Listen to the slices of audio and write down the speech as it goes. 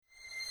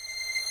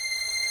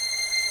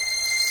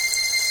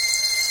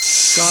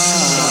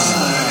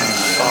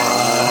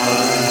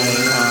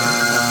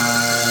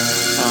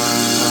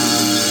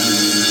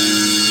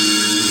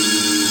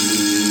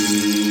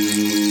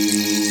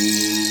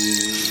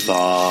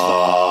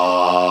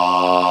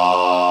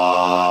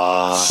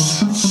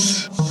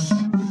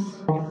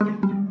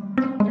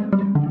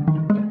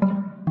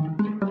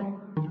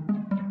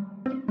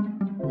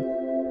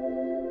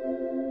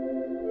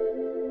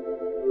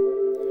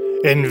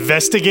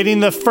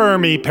Investigating the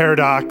Fermi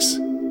Paradox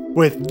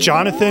with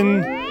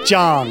Jonathan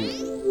Jiang.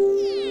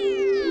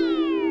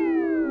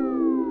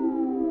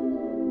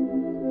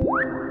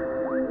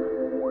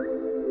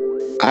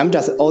 I'm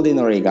just an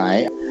ordinary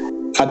guy.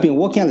 I've been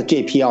working at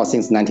JPL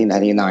since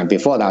 1999.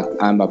 Before that,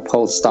 I'm a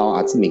postdoc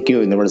at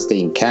McGill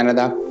University in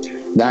Canada.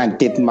 Then I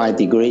did my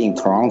degree in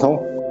Toronto.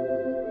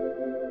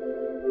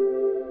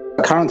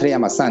 Currently,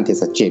 I'm a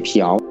scientist at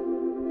JPL.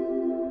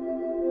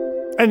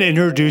 And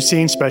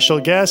introducing special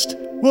guest,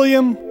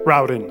 William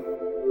Rowden.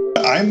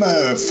 I'm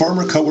a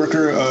former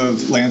coworker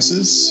of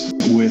Lance's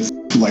with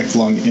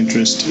lifelong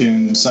interest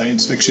in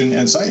science fiction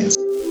and science.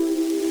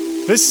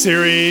 This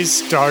series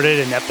started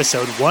in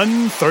episode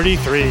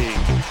 133.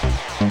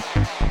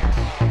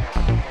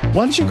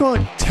 Why don't you go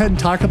ahead and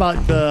talk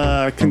about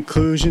the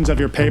conclusions of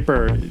your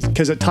paper?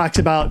 Because it talks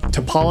about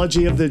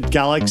topology of the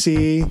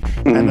galaxy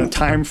and the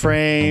time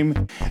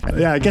frame.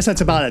 Yeah, I guess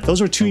that's about it.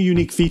 Those were two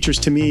unique features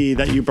to me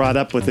that you brought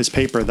up with this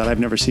paper that I've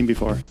never seen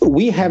before.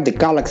 We have the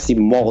galaxy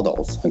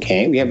models,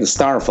 okay? We have the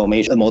star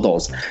formation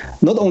models.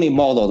 Not only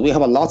models, we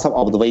have a lot of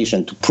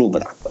observation to prove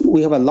that.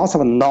 We have a lot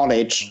of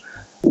knowledge.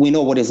 We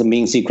know what is the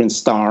main sequence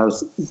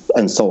stars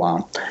and so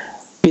on.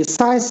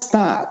 Besides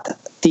that,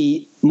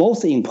 the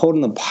most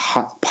important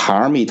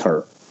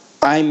parameter,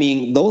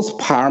 those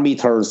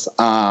parameters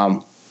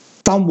are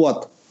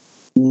somewhat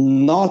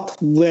not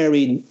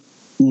very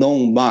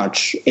known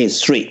much,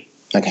 is three.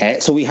 Okay,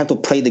 so we have to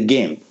play the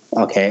game,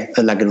 okay,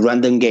 like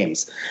random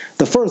games.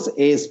 The first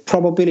is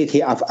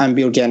probability of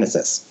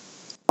embryogenesis.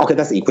 Okay,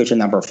 that's equation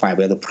number 5.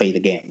 We have to play the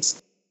games.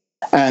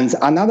 And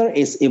another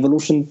is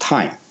evolution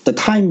time, the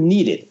time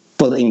needed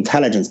for the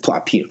intelligence to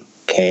appear.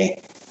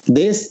 Okay,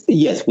 this,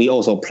 yes, we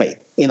also play.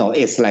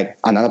 It's like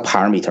another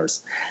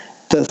parameters.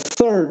 The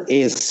third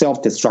is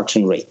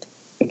self-destruction rate.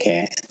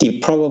 Okay, the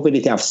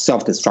probability of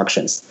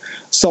self-destructions.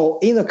 So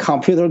in the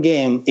computer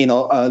game,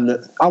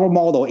 our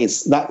model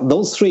is that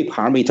those three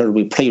parameters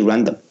we play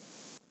random.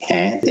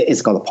 Okay,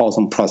 it's called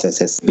Poisson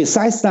processes.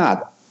 Besides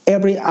that,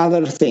 every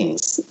other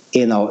things,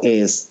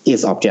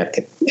 is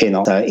objective.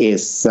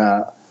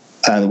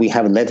 And we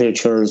have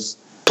literatures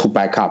to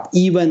back up.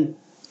 Even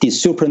the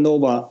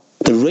supernova,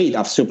 the rate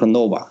of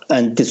supernova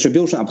and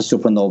distribution of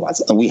supernovas,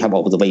 and we have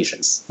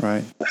observations.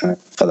 Right.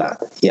 For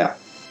that, yeah.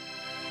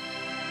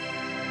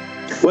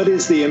 What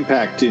is the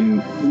impact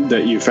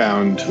that you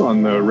found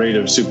on the rate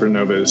of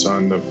supernovas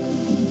on the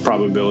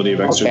probability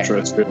of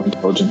extraterrestrial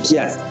intelligence?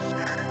 Yes.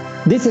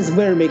 This is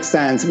very makes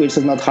sense, which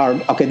is not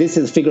hard. Okay, this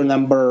is figure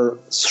number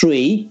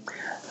 3.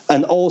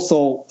 And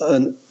also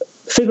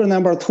figure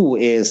number 2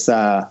 is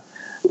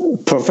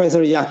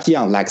Professor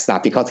Jiang likes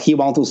that because he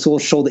wants to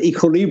show the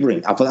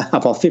equilibrium of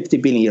about 50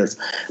 billion years.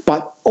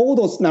 But all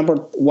those number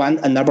 1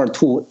 and number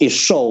 2, it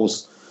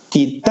shows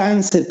the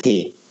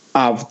density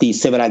of the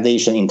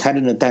civilization,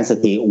 intelligent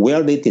density,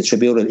 where they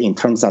distributed in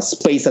terms of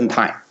space and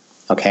time.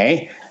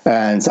 Okay,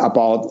 and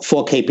about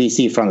 4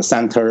 kpc from the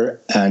center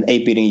and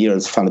 8 billion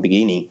years from the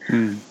beginning.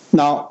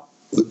 Now,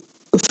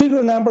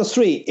 figure number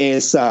 3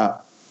 is the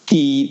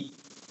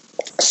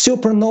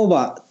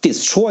supernova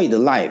destroyed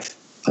life.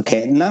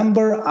 Okay,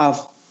 number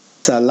of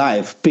the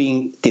life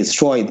being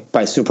destroyed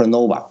by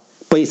supernova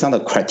based on the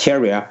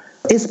criteria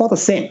is about the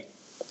same.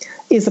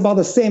 It's about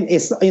the same.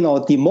 It's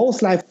the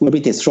most life will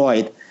be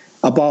destroyed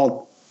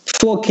about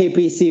 4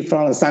 kpc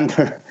from the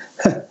center,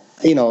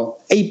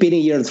 8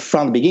 billion years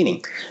from the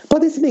beginning. But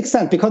this makes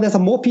sense because there's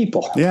more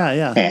people.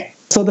 Yeah. Okay.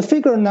 So the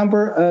figure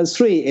number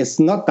 3 is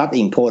not that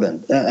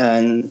important,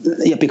 and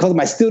because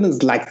my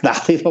students like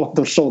that, they want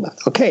to show that.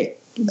 Okay,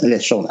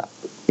 let's show that.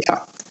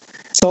 Yeah.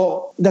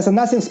 So there's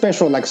nothing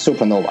special like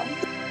supernova.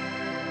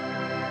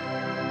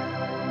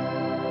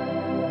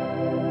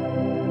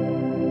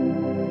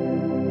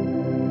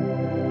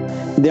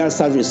 There's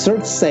some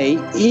research say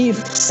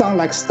if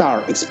sun-like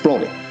star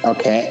exploded,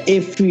 okay,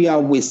 if we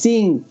are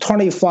within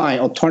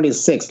 25 or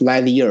 26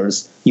 light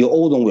years, your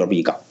ozone will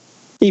be gone.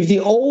 If the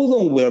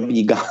ozone will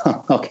be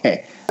gone,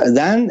 okay,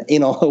 then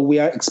we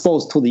are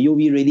exposed to the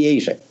UV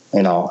radiation,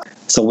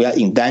 so we are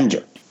in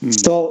danger.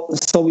 So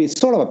we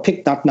sort of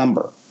picked that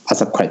number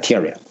as a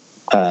criteria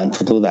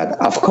to do that.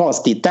 Of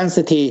course, the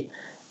density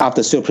of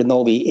the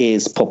supernovae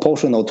is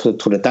proportional to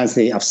the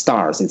density of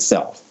stars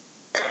itself.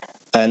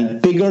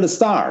 And bigger the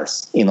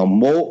stars,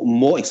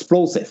 more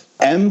explosive.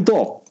 M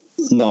dwarf,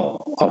 no,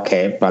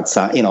 okay, but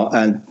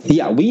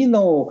we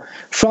know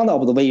from the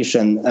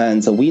observation,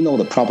 and we know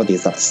the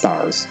properties of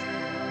stars.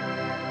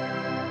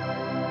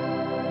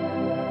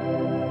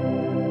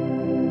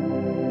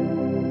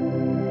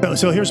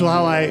 So here's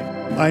how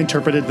I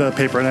interpreted the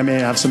paper, and I may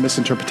have some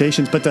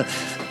misinterpretations, but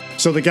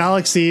So the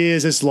galaxy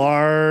is this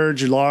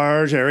large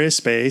area of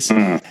space,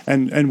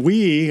 and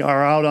we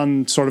are out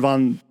on sort of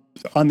on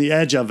the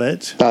edge of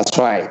it. That's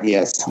right.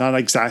 Yes. Not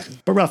exactly,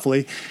 but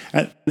roughly.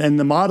 And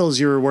the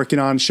models you're working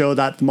on show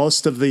that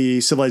most of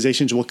the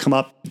civilizations will come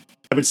up,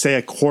 I would say,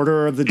 a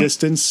quarter of the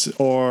distance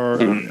or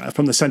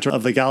from the center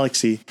of the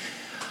galaxy.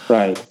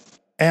 Right.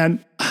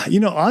 And,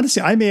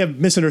 honestly, I may have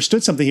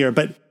misunderstood something here,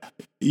 but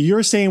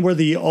you're saying we're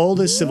the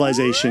oldest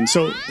civilization.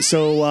 So,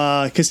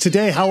 because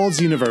today, how old's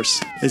the universe?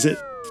 Is it?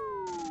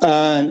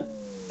 About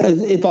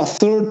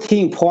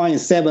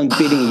 13.7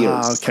 billion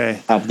years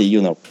of the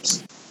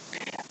universe.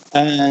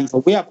 And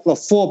we are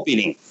 4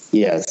 billion.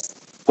 Yes.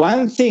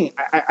 One thing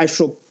I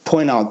should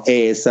point out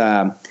is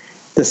the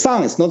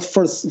sun is not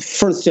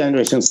first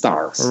generation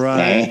stars. Right.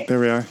 Okay? There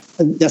we are.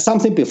 There's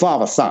something before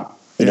our sun.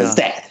 It is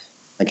dead.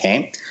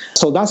 Okay.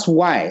 So that's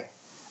why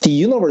the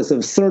universe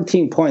is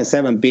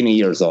 13.7 billion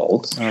years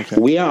old. Okay.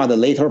 We are the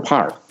later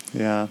part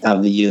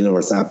of the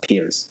universe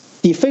appears.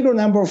 The figure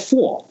number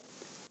 4.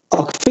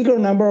 Figure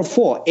number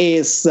 4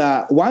 is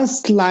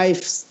once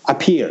life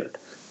appeared,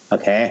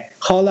 okay,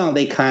 how long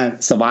they can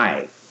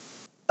survive,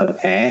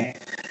 okay,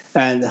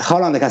 and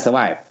how long they can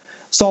survive.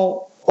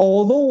 So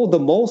although the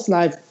most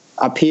life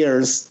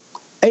appears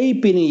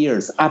 8 billion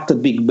years after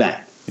Big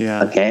Bang,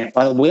 okay,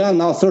 but we are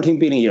now 13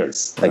 billion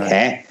years,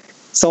 okay. Right.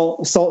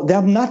 So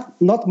they're not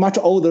much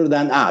older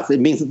than us. It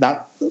means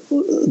that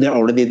they're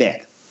already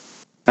dead,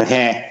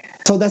 okay.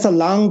 So that's a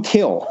long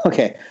tail,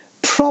 okay.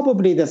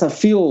 Probably there's a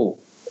few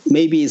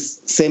maybe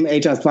same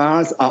age as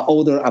us or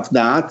older of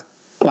that.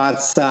 But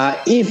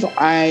if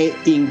I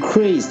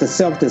increase the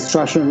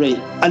self-destruction rate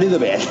a little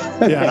bit,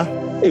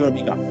 it will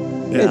be gone.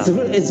 Yeah.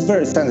 It's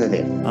very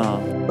sensitive.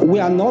 We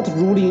are not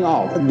ruling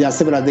out there are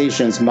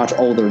civilizations much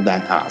older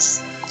than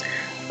us.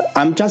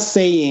 I'm just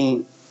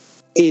saying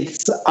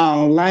it's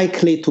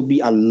unlikely to be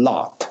a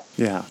lot.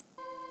 Yeah.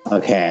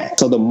 Okay.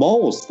 So the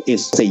most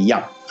is say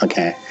young.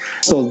 Okay.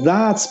 So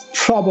that's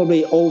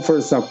probably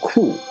offers a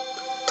clue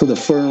to the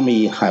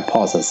Fermi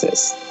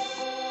hypothesis.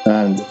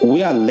 And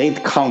we are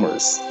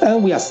latecomers,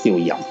 and we are still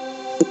young.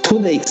 To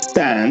the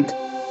extent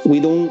we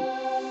don't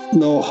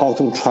know how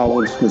to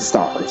travel to the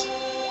stars.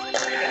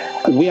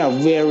 We are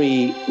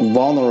very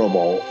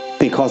vulnerable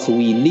because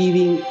we're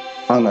living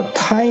on a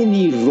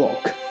tiny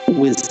rock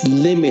with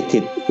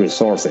limited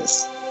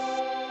resources.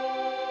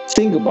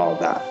 Think about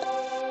that.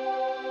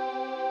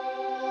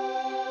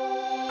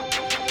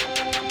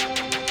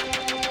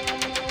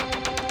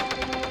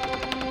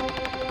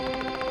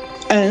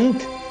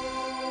 And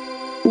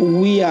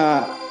we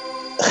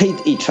hate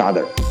each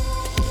other.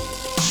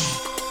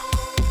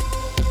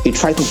 We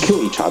try to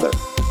kill each other.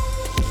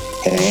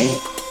 Okay?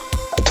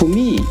 To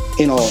me,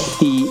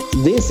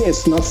 this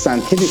is not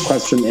scientific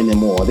question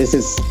anymore. This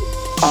is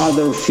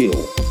other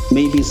field,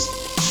 maybe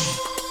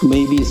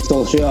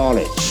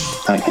sociology.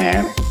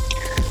 Okay?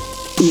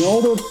 In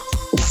order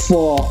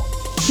for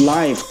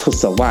life to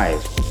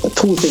survive,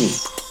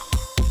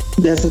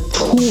 there's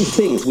two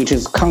things which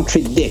is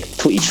contradict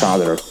to each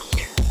other.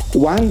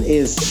 One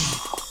is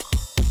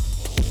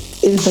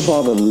it's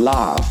about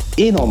love.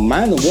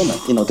 Man and woman,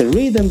 the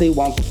reason they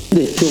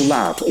feel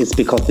love is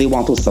because they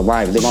want to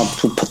survive. They want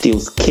to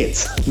produce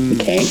kids.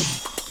 Okay?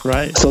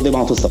 Right. So they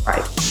want to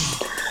survive.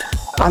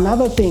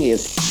 Another thing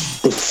is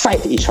they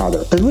fight each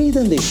other. The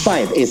reason they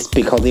fight is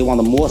because they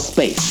want more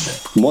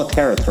space, more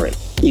territory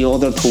in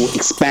order to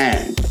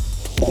expand.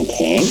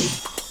 Okay?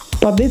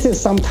 But this is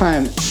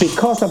sometimes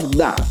because of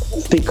that,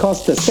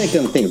 because the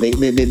second thing, they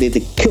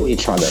kill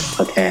each other.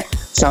 Okay?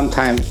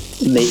 Sometimes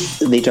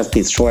they just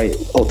destroy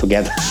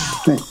altogether.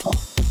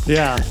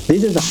 Yeah.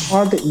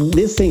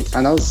 This thing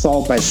cannot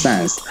solve by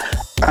science.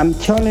 I'm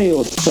telling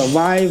you,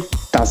 survive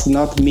does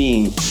not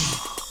mean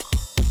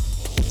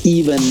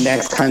even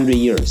next 100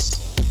 years.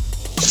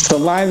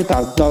 Survive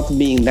does not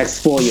mean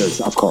next 4 years,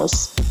 of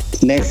course.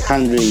 Next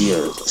 100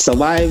 years.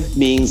 Survive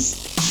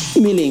means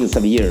millions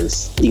of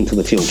years into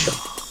the future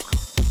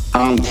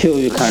until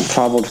you can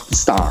travel to the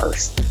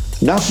stars.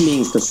 That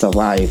means to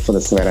survive for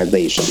the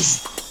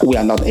civilizations. We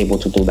are not able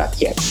to do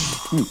that yet.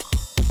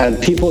 And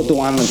people don't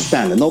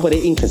understand.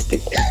 Nobody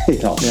interested.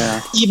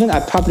 Yeah. Even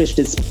I published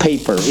this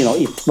paper.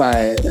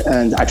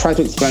 And I tried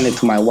to explain it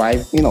to my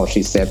wife.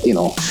 She said,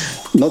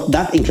 not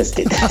that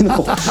interested.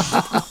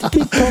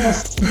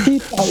 Because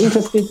people are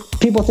interested.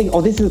 People think,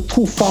 this is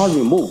too far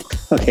removed.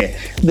 Okay,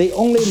 they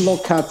only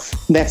look at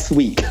next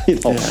week.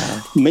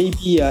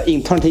 Maybe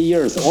in 20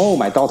 years,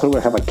 my daughter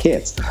will have a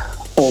kid,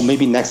 or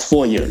maybe next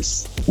 4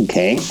 years.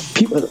 Okay,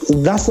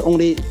 that's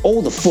only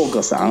all the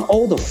focus on,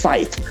 all the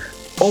fight,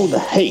 all the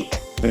hate,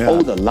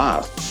 all the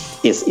love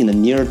is in the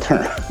near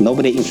term.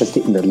 Nobody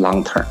interested in the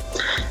long term.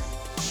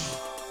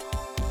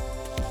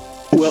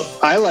 Well,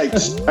 I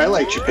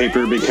liked your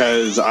paper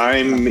because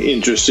I'm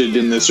interested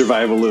in the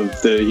survival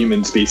of the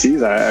human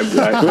species. I'd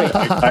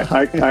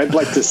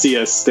like to see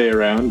us stay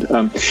around.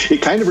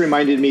 It kind of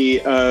reminded me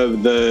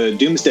of the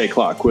Doomsday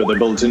Clock, where the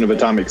Bulletin of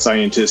Atomic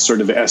Scientists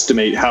sort of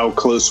estimate how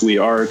close we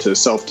are to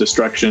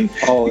self-destruction.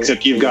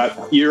 Except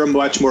you're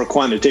much more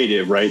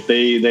quantitative, right?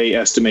 They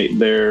estimate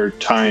their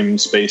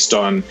times based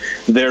on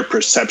their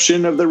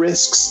perception of the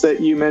risks that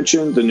you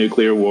mentioned, the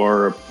nuclear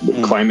war,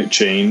 climate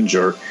change,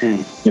 or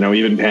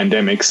even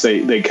pandemics.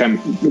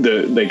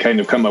 They kind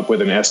of come up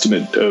with an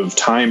estimate of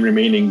time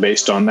remaining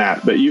based on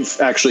that. But you've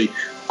actually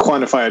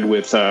quantified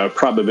with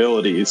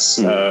probabilities.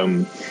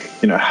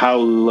 How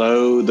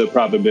low the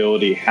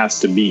probability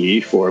has to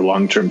be for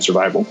long-term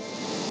survival.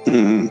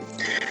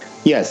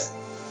 Yes,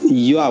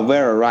 you are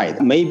very right.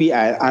 Maybe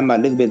I'm a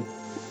little bit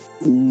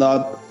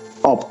not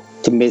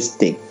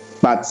optimistic,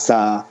 but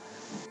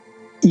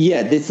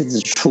this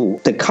is true.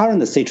 The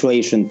current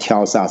situation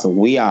tells us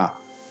we are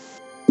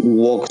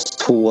walks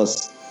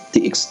towards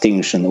the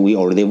extinction. We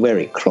already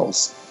very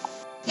close.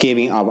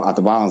 Given our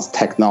advanced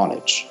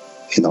technology,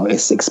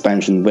 its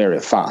expansion very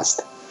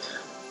fast.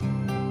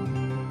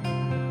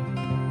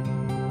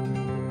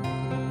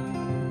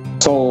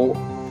 So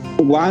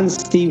once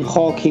Steve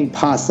Hawking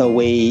passed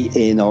away,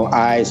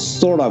 I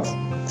sort of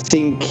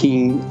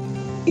thinking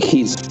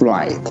he's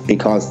right,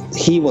 because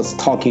he was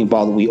talking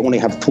about we only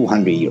have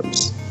 200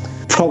 years,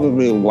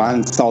 probably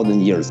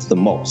 1,000 years the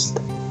most,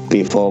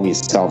 before we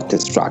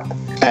self-destruct.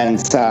 And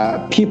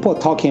people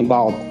talking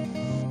about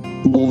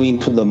moving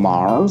to the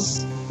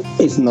Mars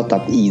is not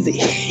that easy.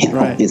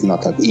 Right. It's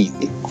not that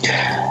easy.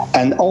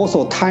 And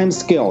also time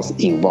scales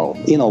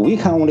involved. We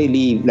can only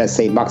live, let's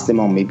say,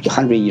 maximum maybe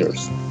 100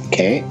 years.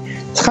 Okay,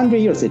 100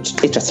 years, it's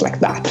just like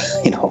that.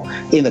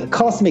 In the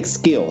cosmic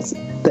scales,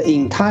 the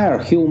entire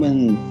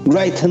human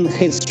written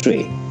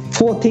history,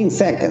 14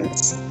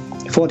 seconds.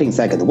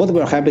 What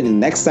will happen in the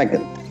next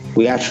second?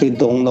 We actually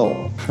don't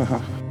know.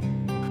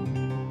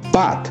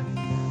 But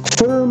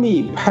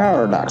Fermi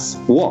paradox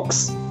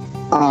works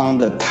on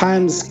the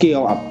time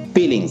scale of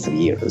billions of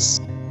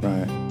years.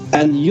 Right.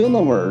 And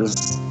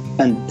universe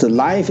and the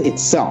life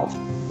itself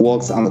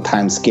works on the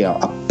time scale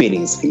of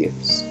billions of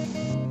years.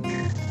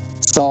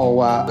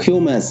 So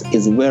humans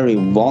is very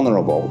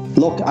vulnerable.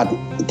 Look at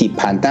the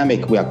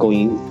pandemic we are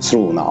going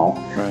through now.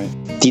 Right.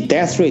 The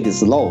death rate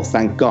is low,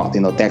 thank God.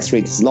 Death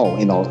rate is low.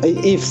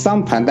 If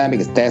some pandemic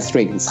death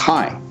rate is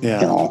high,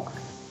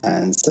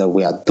 and so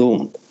we are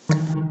doomed.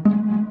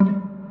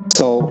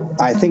 So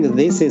I think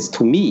this is,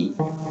 to me,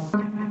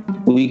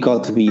 we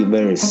got to be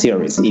very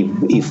serious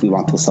if we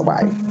want to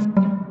survive.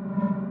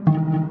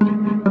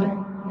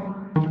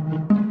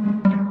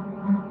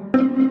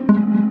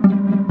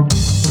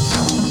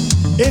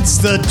 It's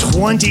the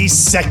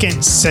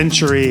 22nd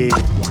century,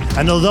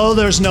 and although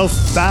there's no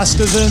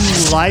faster than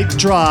light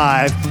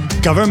drive,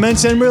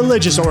 governments and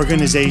religious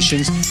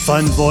organizations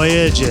fund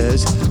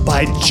voyages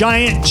by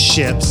giant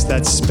ships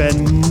that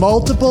spend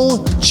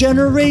multiple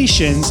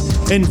generations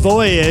in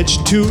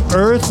voyage to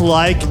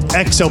Earth-like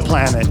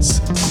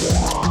exoplanets.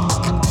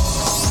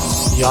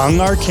 Young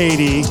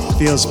Arkady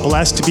feels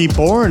blessed to be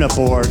born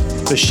aboard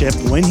the ship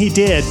when he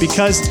did,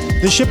 because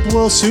the ship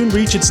will soon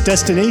reach its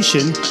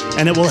destination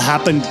and it will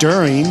happen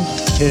during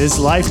his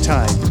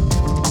lifetime.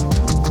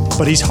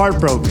 But he's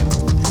heartbroken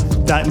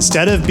that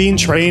instead of being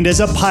trained as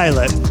a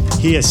pilot,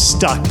 he is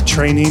stuck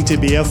training to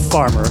be a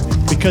farmer,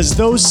 because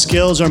those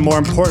skills are more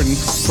important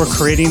for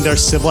creating their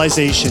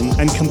civilization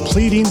and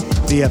completing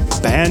the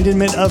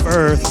abandonment of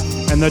Earth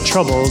and the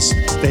troubles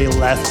they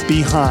left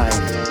behind.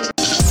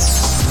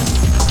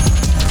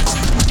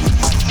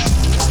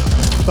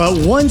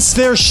 But once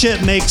their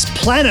ship makes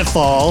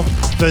planetfall,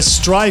 the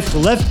strife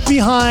left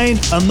behind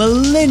a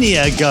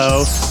millennia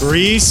ago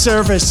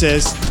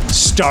resurfaces,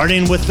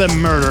 starting with the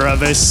murder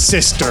of his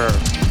sister.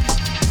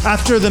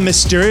 After the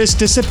mysterious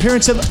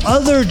disappearance of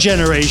other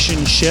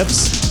generation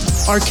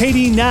ships,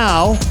 Arkady,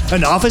 now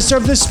an officer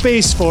of the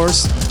Space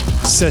Force,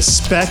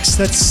 suspects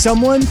that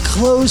someone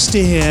close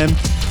to him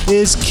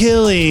is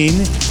killing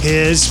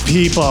his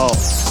people.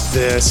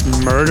 This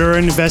murder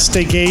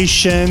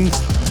investigation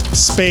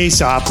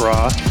space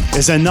opera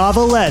is a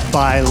novelette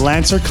by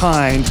Lancer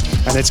Kind,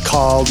 and it's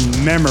called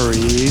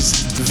Memories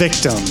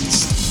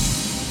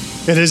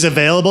Victims. It is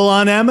available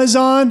on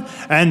Amazon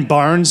and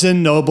Barnes &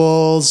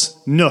 Noble's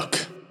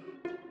Nook.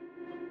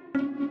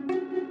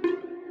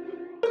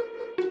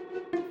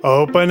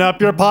 Open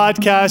up your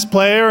podcast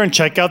player and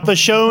check out the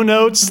show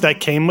notes that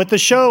came with the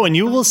show, and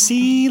you will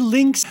see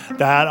links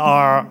that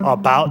are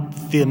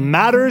about the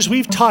matters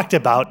we've talked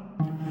about.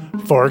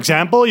 For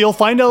example, you'll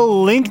find a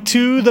link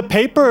to the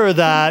paper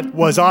that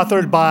was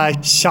authored by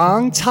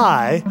Xiang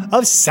Cai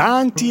of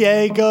San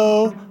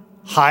Diego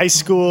High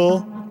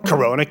School,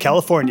 Corona,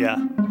 California.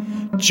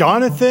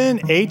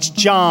 Jonathan H.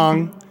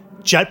 Zhang,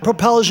 Jet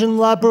Propulsion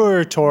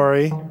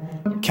Laboratory,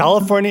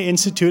 California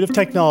Institute of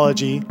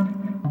Technology,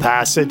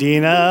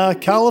 Pasadena,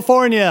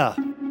 California.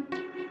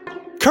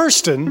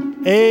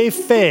 Kirsten A.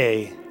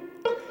 Fay.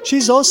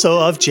 She's also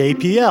of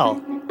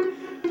JPL.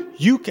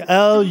 Yuk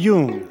L.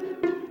 Jung,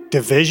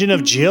 Division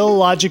of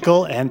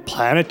Geological and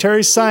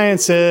Planetary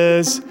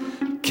Sciences,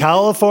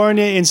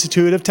 California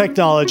Institute of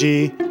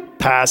Technology,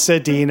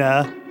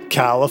 Pasadena,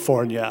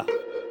 California.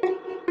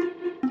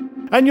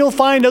 And you'll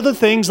find other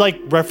things like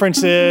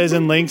references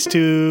and links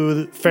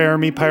to the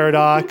Fermi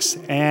paradox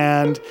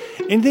and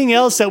anything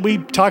else that we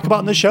talk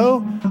about in the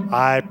show.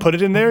 I put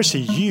it in there so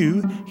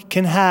you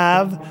can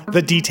have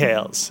the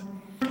details.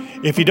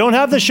 If you don't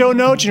have the show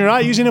notes and you're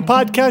not using a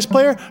podcast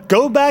player,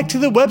 go back to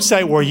the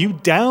website where you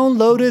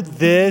downloaded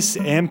this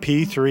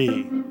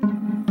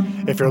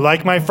MP3. If you're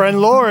like my friend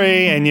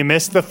Lori and you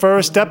missed the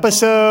first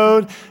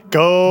episode,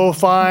 go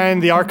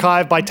find the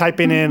archive by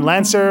typing in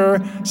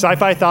Lancer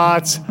Sci-Fi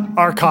Thoughts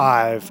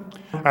Archive.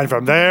 And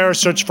from there,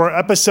 search for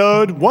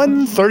episode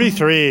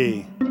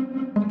 133.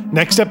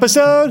 Next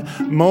episode,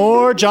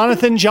 more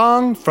Jonathan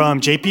Zhang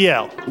from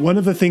JPL. One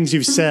of the things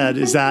you've said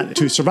is that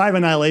to survive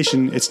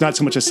annihilation, it's not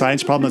so much a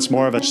science problem, it's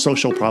more of a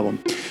social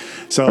problem.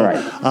 So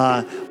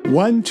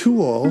one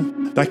tool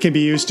that can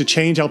be used to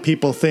change how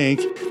people think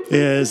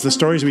is the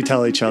stories we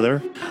tell each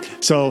other.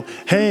 So,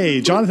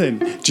 hey, Jonathan,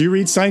 do you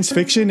read science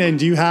fiction? And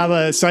do you have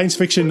a science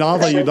fiction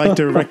novel you'd like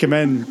to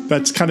recommend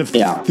that's kind of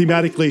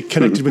thematically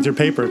connected with your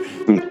paper?